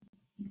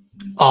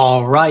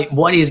All right.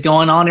 What is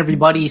going on,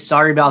 everybody?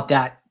 Sorry about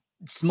that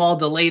small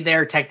delay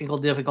there, technical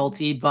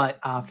difficulty. But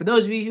for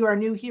those of you who are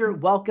new here,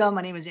 welcome.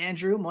 My name is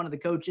Andrew. I'm one of the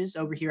coaches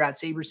over here at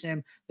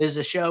SaberSim. This is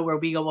a show where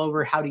we go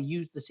over how to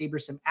use the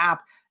SaberSim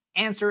app,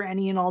 answer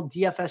any and all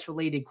DFS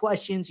related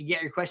questions. You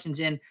get your questions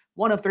in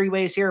one of three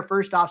ways here.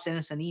 First off, send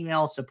us an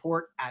email,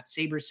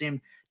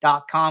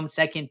 support@sabersim.com.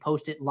 Second,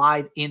 post it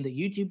live in the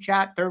YouTube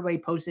chat. Third way,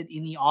 post it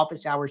in the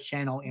office hours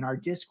channel in our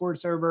Discord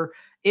server.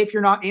 If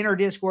you're not in our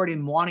Discord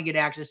and want to get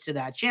access to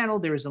that channel,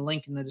 there is a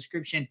link in the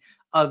description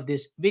of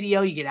this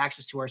video. You get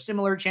access to our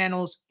similar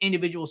channels,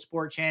 individual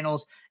sport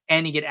channels,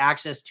 and you get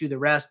access to the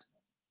rest,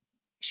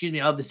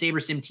 of the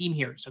SaberSim team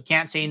here. So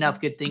can't say enough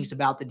good things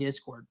about the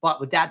Discord. But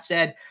with that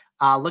said,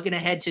 looking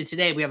ahead to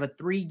today, we have a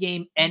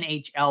 3-game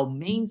NHL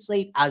main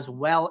slate as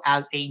well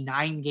as a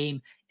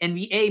 9-game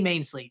NBA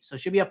main slate. So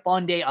it should be a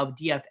fun day of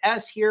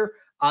DFS here.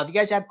 If you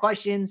guys have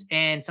questions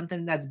and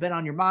something that's been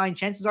on your mind,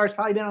 chances are it's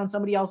probably been on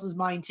somebody else's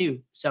mind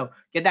too. So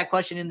get that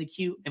question in the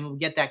queue and we'll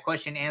get that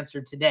question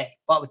answered today.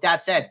 But with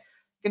that said,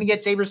 going to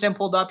get SaberSim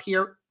pulled up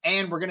here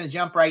and we're going to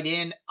jump right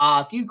in.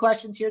 A few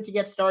questions here to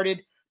get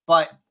started,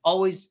 but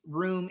always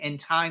room and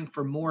time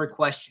for more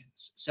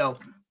questions. So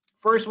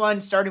first one,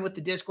 starting with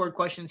the Discord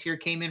questions here,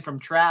 came in from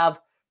Trav.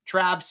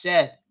 Trav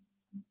said,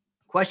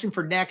 question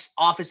for next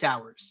office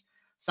hours.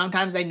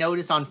 Sometimes I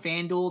notice on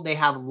FanDuel, they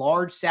have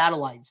large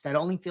satellites that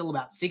only fill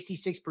about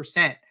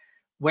 66%,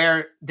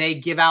 where they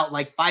give out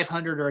like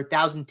 500 or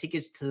 1,000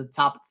 tickets to the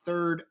top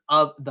third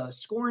of the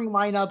scoring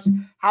lineups.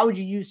 How would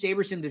you use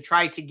SaberSim to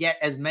try to get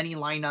as many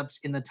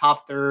lineups in the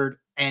top third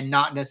and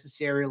not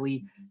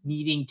necessarily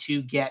needing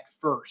to get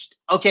first?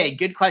 Okay,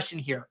 good question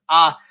here.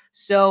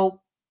 So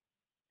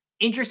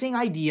interesting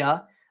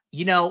idea.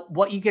 You know,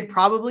 what you could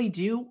probably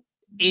do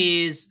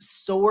is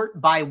sort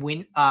by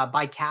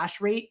by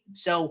cash rate.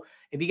 So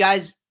if you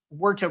guys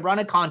were to run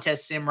a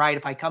contest sim, right?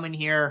 If I come in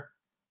here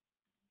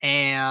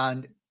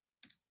and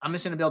I'm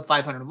just going to build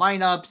 500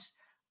 lineups,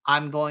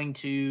 I'm going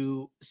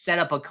to set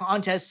up a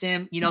contest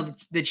sim. You know,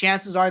 the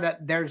chances are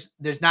that there's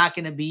not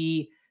going to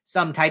be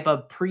some type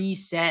of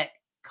preset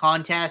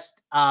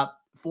contest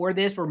for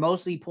this. We're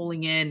mostly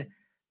pulling in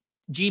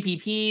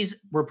GPPs,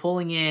 we're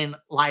pulling in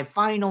live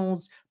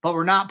finals, but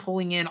we're not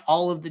pulling in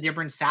all of the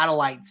different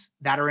satellites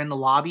that are in the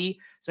lobby.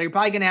 So you're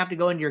probably going to have to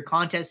go into your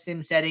contest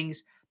sim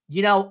settings.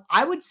 You know,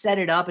 I would set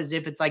it up as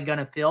if it's like going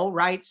to fill,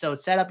 right? So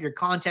set up your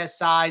contest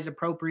size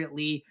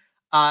appropriately.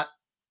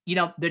 You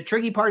know, the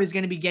tricky part is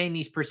going to be getting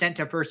these percent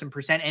to first and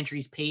percent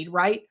entries paid,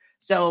 right?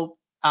 So,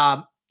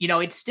 you know,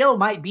 it still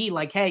might be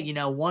like, hey, you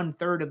know,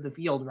 1/3 of the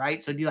field,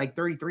 right? So do like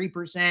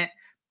 33%.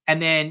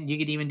 And then you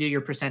could even do your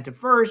percent to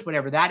first,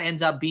 whatever that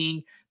ends up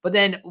being. But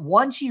then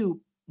once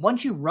you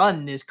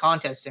run this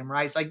contest sim,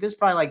 right? It's like this is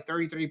probably like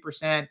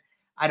 33%.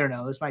 I don't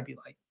know. This might be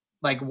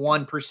like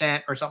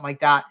 1% or something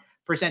like that.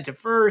 Percent to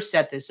first,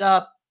 set this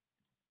up.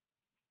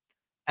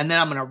 And then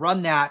I'm going to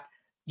run that.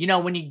 You know,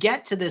 when you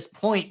get to this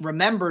point,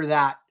 remember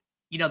that,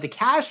 you know, the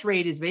cash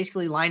rate is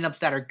basically lineups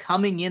that are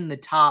coming in the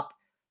top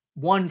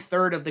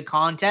 1/3 of the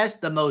contest,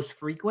 the most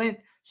frequent.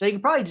 So you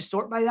can probably just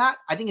sort by that.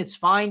 I think it's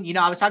fine. You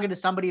know, I was talking to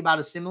somebody about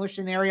a similar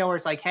scenario where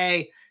it's like,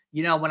 hey,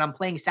 you know, when I'm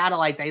playing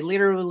satellites, I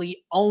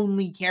literally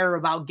only care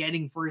about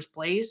getting first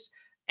place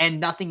and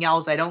nothing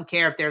else. I don't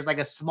care if there's like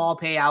a small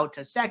payout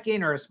to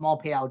second or a small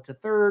payout to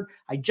third.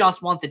 I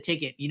just want the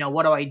ticket. You know,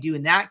 what do I do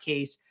in that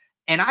case?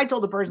 And I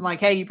told the person like,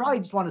 hey, you probably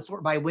just want to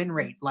sort by win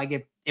rate.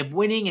 Like if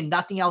winning and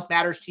nothing else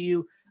matters to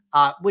you,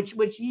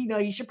 which you know,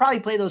 you should probably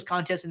play those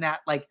contests in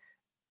that like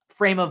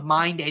frame of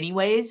mind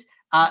anyways,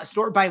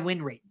 sort by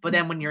win rate. But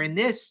then when you're in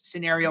this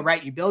scenario,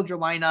 right, you build your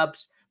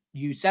lineups,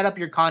 you set up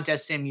your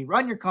contest sim, you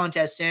run your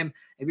contest sim.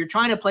 If you're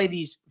trying to play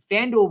these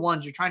FanDuel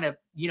ones, you're trying to,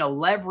 you know,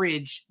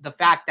 leverage the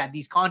fact that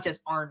these contests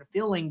aren't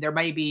filling. There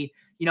may be,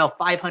 you know,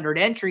 500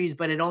 entries,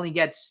 but it only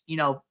gets, you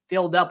know,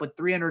 filled up with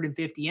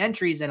 350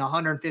 entries and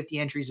 150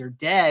 entries are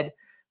dead.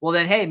 Well,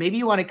 then, hey, maybe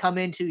you want to come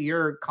into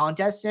your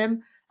contest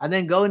sim and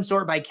then go and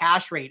sort by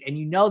cash rate. And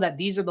you know that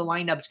these are the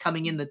lineups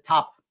coming in the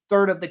top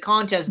third of the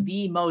contest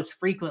the most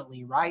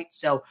frequently, right?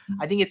 So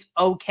I think it's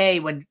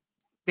okay when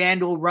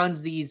FanDuel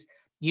runs these,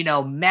 you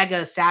know,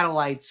 mega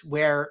satellites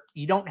where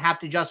you don't have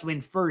to just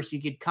win first.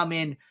 You could come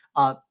in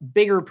a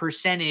bigger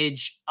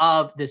percentage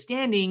of the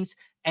standings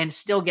and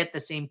still get the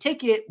same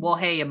ticket. Well,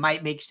 hey, it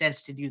might make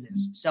sense to do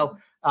this. So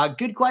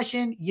good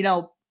question. You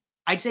know,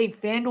 I'd say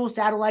FanDuel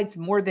satellites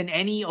more than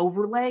any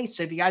overlay.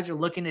 So if you guys are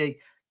looking to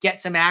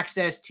get some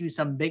access to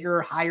some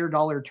bigger, higher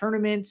dollar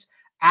tournaments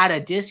at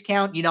a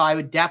discount, you know, I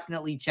would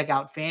definitely check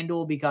out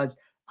FanDuel because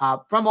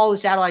from all the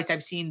satellites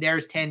I've seen,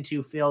 theirs tend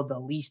to fill the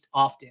least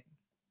often.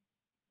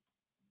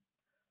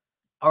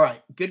 All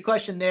right, good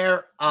question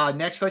there.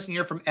 Next question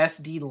here from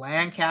SD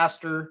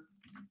Lancaster.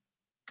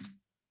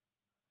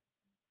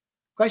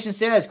 Question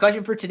says,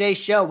 question for today's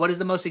show, what is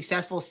the most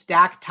successful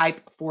stack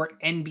type for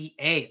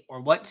NBA?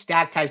 Or what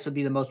stack types would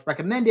be the most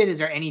recommended? Is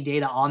there any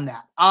data on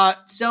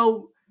that?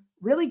 So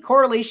really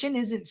correlation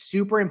isn't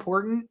super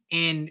important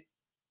in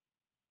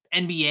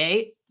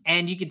NBA.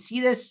 And you can see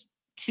this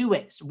two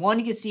ways. One,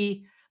 you can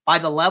see by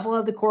the level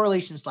of the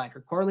correlation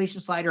slider.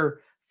 Correlation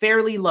slider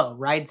fairly low,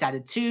 right? It's at a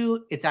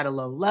 2, it's at a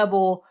low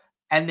level.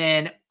 And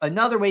then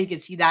another way you can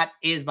see that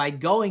is by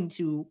going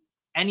to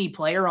any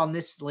player on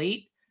this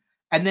slate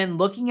and then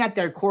looking at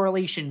their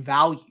correlation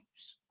values,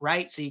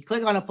 right? So you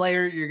click on a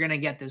player, you're going to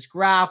get this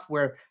graph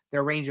where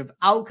their range of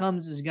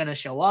outcomes is going to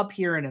show up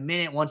here in a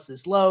minute once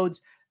this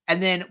loads.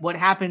 And then what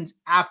happens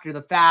after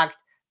the fact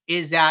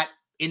is that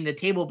in the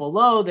table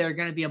below, there are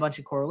going to be a bunch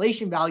of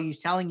correlation values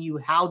telling you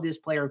how this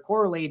player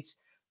correlates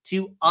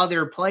to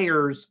other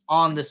players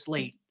on the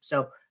slate.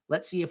 So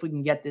let's see if we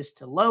can get this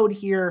to load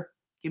here.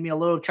 Give me a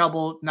little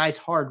trouble. Nice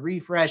hard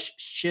refresh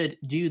should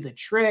do the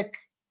trick.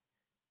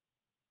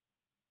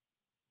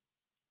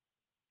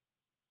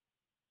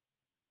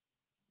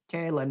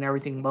 Okay, letting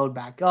everything load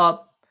back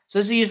up. So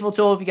this is a useful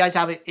tool if you guys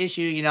have an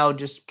issue,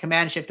 just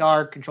Command Shift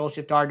R, Control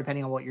Shift R,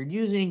 depending on what you're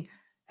using.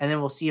 And then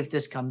we'll see if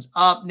this comes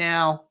up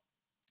now.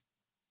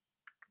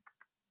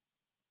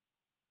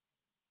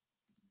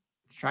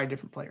 Let's try a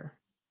different player.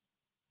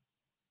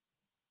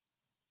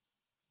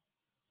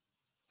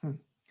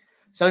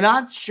 So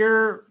not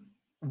sure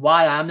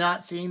why I'm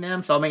not seeing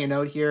them. So I'll make a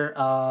note here.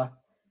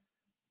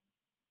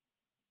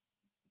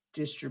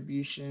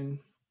 Distribution.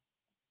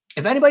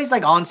 If anybody's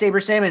like on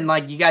SaberSim and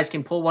like you guys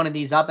can pull one of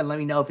these up and let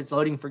me know if it's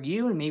loading for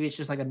you and maybe it's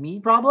just like a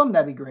me problem,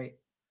 that'd be great.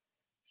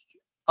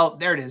 Oh,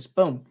 there it is.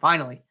 Boom.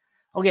 Finally.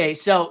 Okay.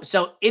 So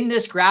in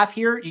this graph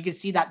here, you can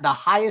see that the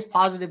highest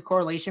positive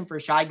correlation for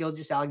Shai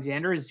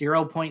Gilgeous-Alexander is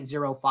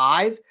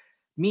 0.05.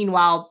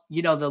 Meanwhile,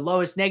 the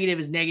lowest negative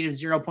is negative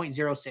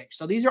 0.06.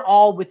 So these are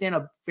all within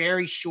a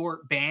very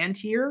short band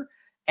here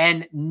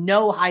and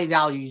no high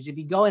values. If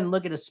you go and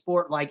look at a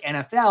sport like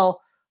NFL,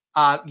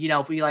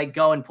 if we like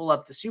go and pull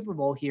up the Super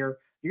Bowl here,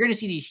 you're going to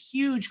see these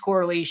huge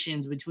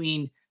correlations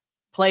between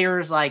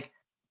players like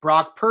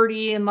Brock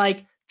Purdy and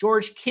like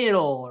George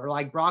Kittle or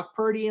like Brock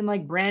Purdy and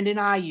like Brandon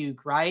Ayuk,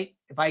 right?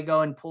 If I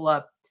go and pull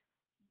up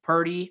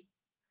Purdy,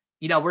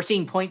 we're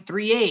seeing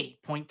 0.38,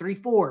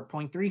 0.34,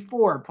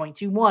 0.34,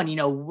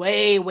 0.21,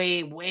 way,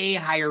 way, way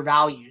higher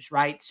values,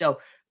 right? So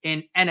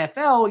in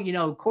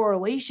NFL,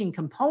 correlation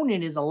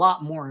component is a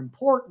lot more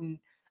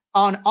important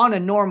on a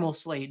normal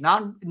slate,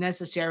 not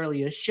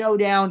necessarily a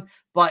showdown,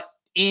 but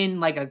in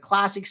like a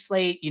classic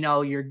slate,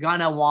 you're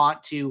gonna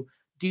want to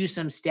do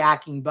some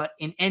stacking. But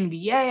in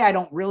NBA, I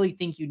don't really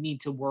think you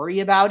need to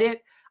worry about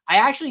it. I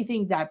actually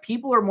think that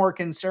people are more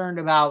concerned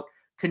about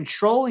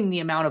controlling the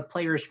amount of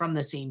players from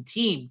the same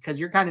team because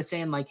you're kind of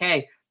saying like,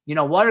 hey,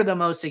 what are the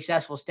most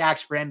successful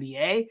stacks for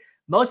NBA?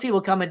 Most people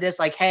come at this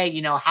like,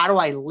 hey, how do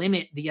I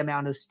limit the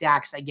amount of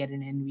stacks I get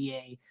in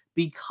NBA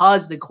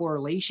because the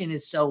correlation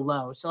is so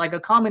low? So like a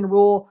common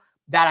rule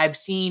that I've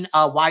seen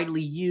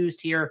widely used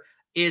here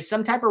is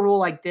some type of rule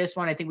like this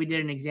one. I think we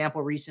did an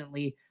example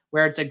recently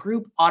where it's a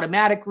group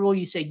automatic rule.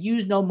 You say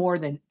use no more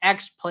than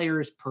X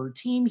players per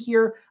team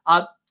here.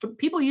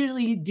 People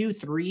usually do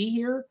 3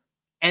 here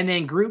and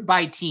then group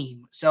by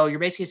team. So you're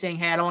basically saying,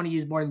 hey, I don't want to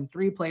use more than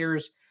 3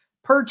 players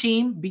per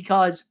team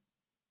because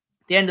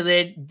at the end of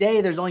the day,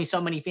 there's only so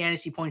many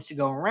fantasy points to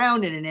go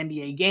around in an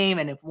NBA game.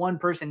 And if one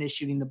person is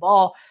shooting the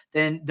ball,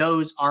 then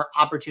those are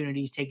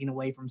opportunities taken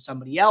away from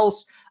somebody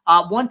else.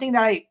 One thing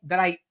that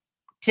I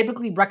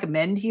typically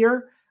recommend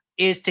here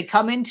is to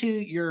come into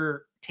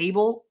your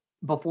table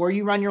before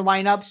you run your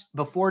lineups,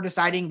 before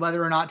deciding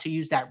whether or not to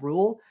use that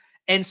rule,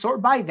 and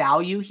sort by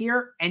value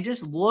here and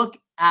just look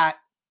at,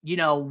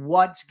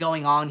 what's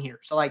going on here.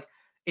 So like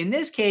in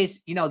this case,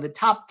 the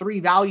top 3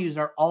 values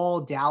are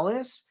all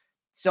Dallas.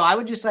 So I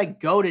would just like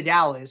go to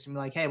Dallas and be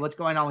like, hey, what's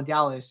going on with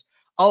Dallas?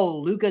 Oh,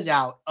 Luka's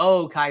out.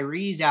 Oh,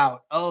 Kyrie's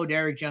out. Oh,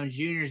 Derrick Jones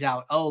Jr.'s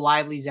out. Oh,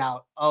 Lively's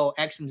out. Oh,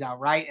 Exum's out,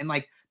 right? And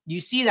like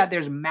you see that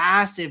there's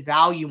massive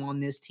value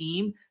on this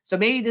team. So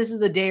maybe this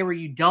is a day where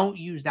you don't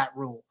use that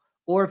rule.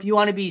 Or if you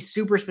want to be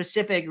super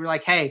specific, you're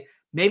like, hey,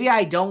 maybe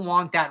I don't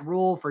want that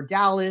rule for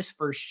Dallas,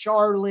 for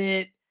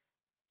Charlotte.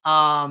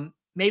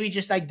 Maybe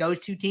just like those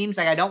 2 teams.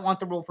 Like I don't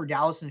want the rule for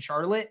Dallas and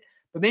Charlotte,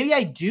 but maybe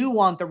I do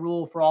want the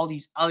rule for all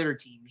these other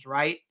teams,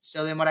 right?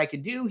 So then what I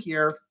could do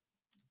here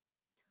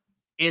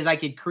is I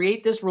could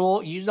create this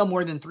rule, use no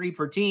more than 3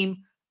 per team.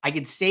 I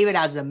could save it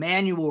as a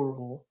manual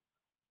rule.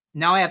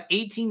 Now I have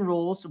 18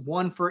 rules,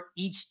 1 for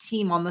each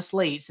team on the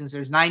slate since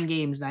there's 9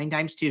 games, 9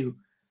 times 2.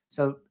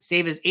 So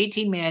save as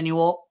 18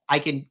 manual. I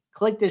can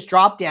click this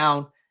drop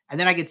down and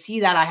then I can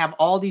see that I have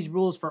all these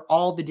rules for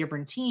all the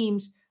different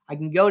teams. I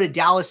can go to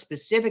Dallas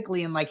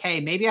specifically and like, hey,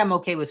 maybe I'm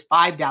okay with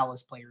 5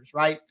 Dallas players,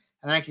 right?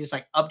 And then I can just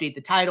like update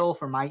the title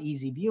for my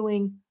easy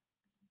viewing.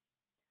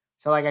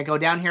 So like I go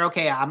down here,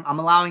 okay, I'm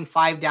allowing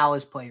 5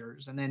 Dallas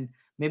players. And then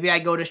maybe I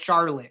go to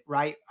Charlotte,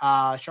 right?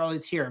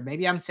 Charlotte's here.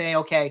 Maybe I'm saying,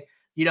 okay,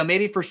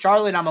 maybe for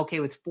Charlotte, I'm okay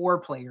with 4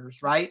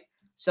 players, right?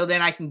 So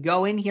then I can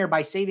go in here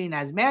by saving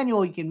as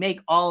manual. You can make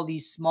all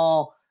these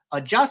small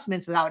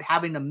adjustments without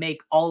having to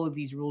make all of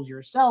these rules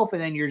yourself.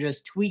 And then you're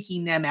just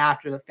tweaking them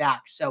after the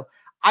fact. So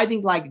I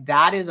think like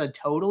that is a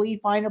totally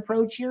fine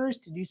approach here is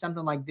to do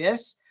something like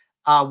this,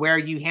 where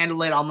you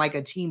handle it on like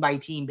a team by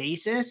team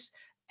basis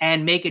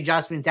and make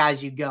adjustments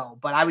as you go.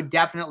 But I would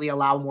definitely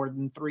allow more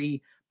than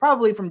 3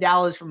 probably from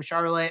Dallas, from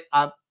Charlotte,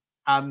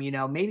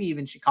 maybe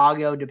even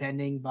Chicago,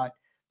 depending. But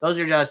those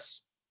are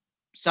just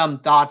some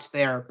thoughts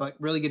there. But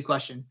really good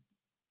question.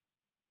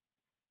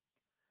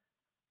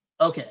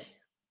 Okay.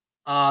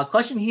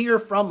 Question here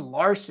from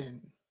Larson.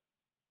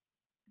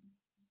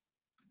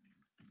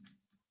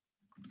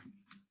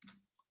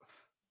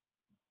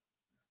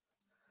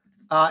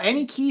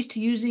 Any keys to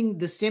using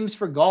The Sims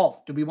for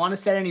golf? Do we want to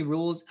set any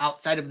rules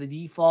outside of the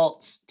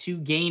defaults to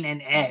gain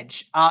an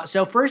edge?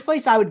 So first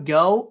place I would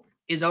go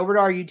is over to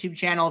our YouTube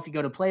channel. If you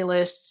go to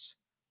playlists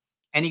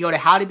and you go to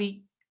how to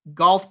beat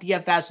golf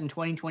DFS in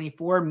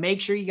 2024, make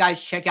sure you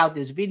guys check out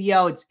this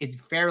video. It's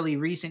fairly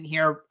recent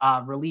here,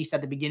 released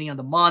at the beginning of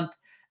the month.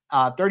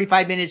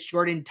 35 minutes,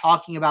 Jordan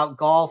talking about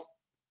golf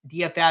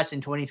DFS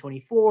in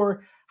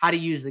 2024, how to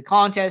use the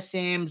contest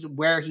sims,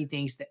 where he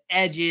thinks the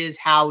edge is,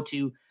 how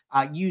to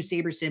use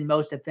SaberSim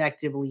most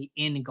effectively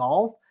in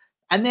golf.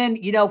 And then,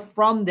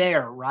 from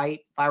there, right,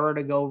 if I were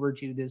to go over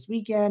to this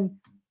weekend,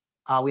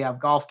 we have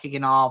golf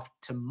kicking off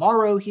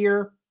tomorrow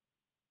here.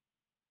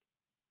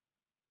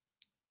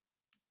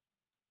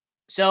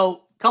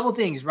 So, a couple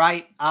things,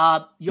 right?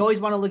 You always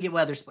want to look at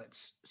weather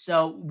splits.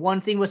 So,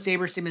 one thing with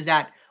SaberSim is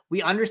that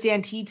we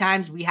understand tee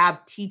times. We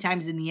have tee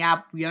times in the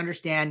app. We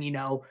understand,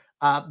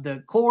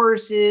 the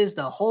courses,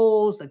 the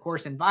holes, the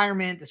course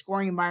environment, the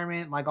scoring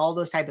environment, like all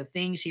those type of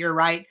things here,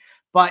 right?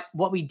 But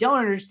what we don't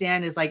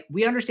understand is like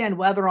we understand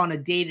weather on a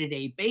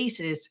day-to-day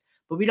basis,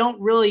 but we don't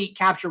really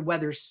capture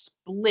weather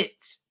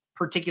splits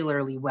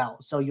particularly well.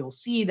 So you'll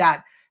see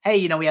that,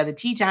 hey, we have the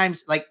tee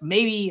times, like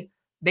maybe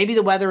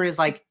the weather is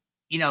like,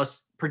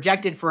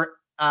 projected for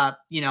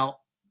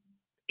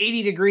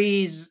 80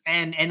 degrees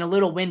and a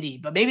little windy,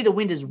 but maybe the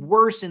wind is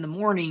worse in the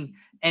morning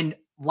and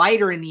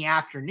lighter in the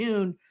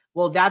afternoon.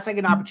 Well, that's like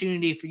an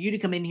opportunity for you to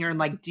come in here and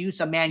like do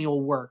some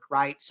manual work,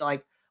 right? So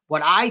like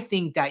what I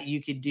think that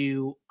you could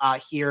do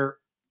here,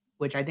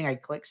 which I think I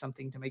clicked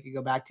something to make it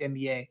go back to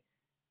NBA.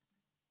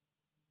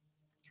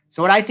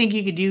 So what I think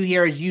you could do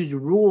here is use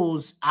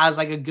rules as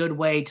like a good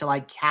way to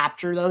like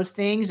capture those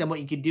things. And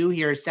what you could do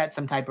here is set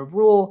some type of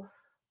rule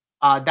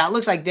that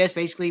looks like this,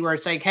 basically, where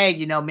it's like, hey,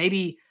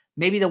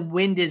 maybe the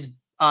wind is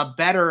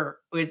better,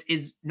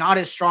 is not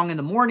as strong in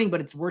the morning, but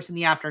it's worse in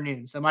the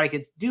afternoon. So what I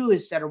could do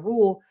is set a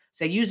rule,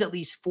 say use at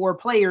least 4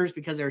 players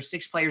because there are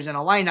 6 players in a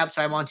lineup.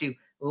 So I want to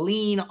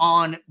lean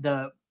on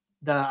the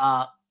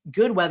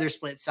good weather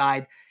split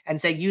side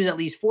and say use at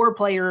least 4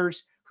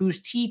 players whose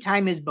tee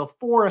time is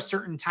before a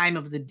certain time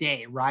of the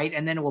day, right?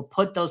 And then it will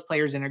put those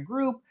players in a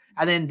group.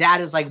 And then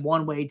that is like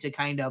one way to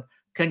kind of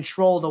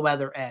control the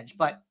weather edge.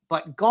 But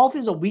golf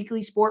is a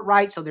weekly sport,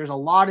 right? So there's a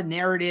lot of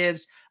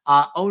narratives.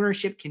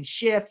 Ownership can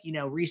shift.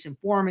 Recent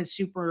form is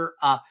super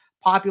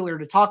popular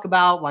to talk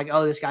about. Like,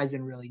 oh, this guy's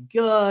been really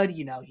good.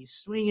 He's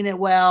swinging it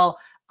well.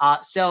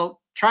 So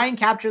try and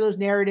capture those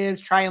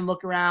narratives. Try and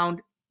look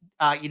around.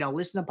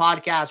 Listen to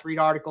podcasts, read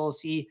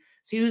articles, see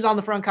who's on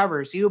the front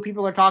cover, see who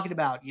people are talking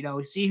about.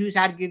 See who's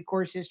had good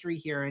course history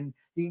here, and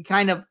you can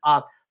kind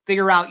of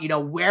figure out,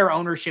 where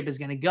ownership is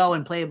going to go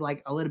and play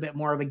like a little bit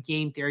more of a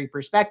game theory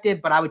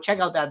perspective. But I would check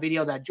out that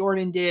video that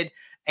Jordan did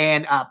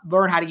and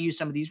learn how to use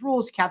some of these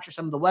rules to capture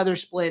some of the weather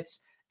splits.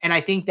 And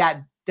I think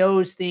that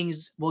those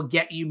things will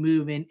get you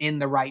moving in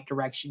the right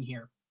direction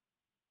here.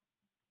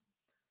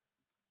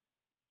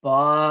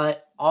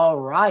 But all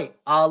right.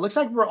 Looks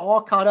like we're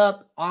all caught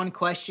up on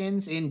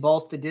questions in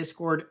both the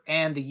Discord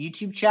and the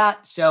YouTube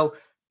chat. So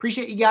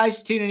appreciate you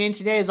guys tuning in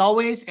today as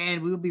always.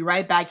 And we will be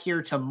right back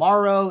here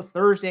tomorrow,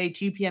 Thursday,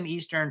 2 p.m.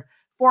 Eastern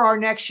for our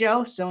next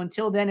show. So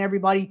until then,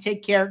 everybody,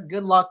 take care.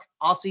 Good luck.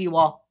 I'll see you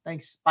all.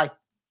 Thanks. Bye.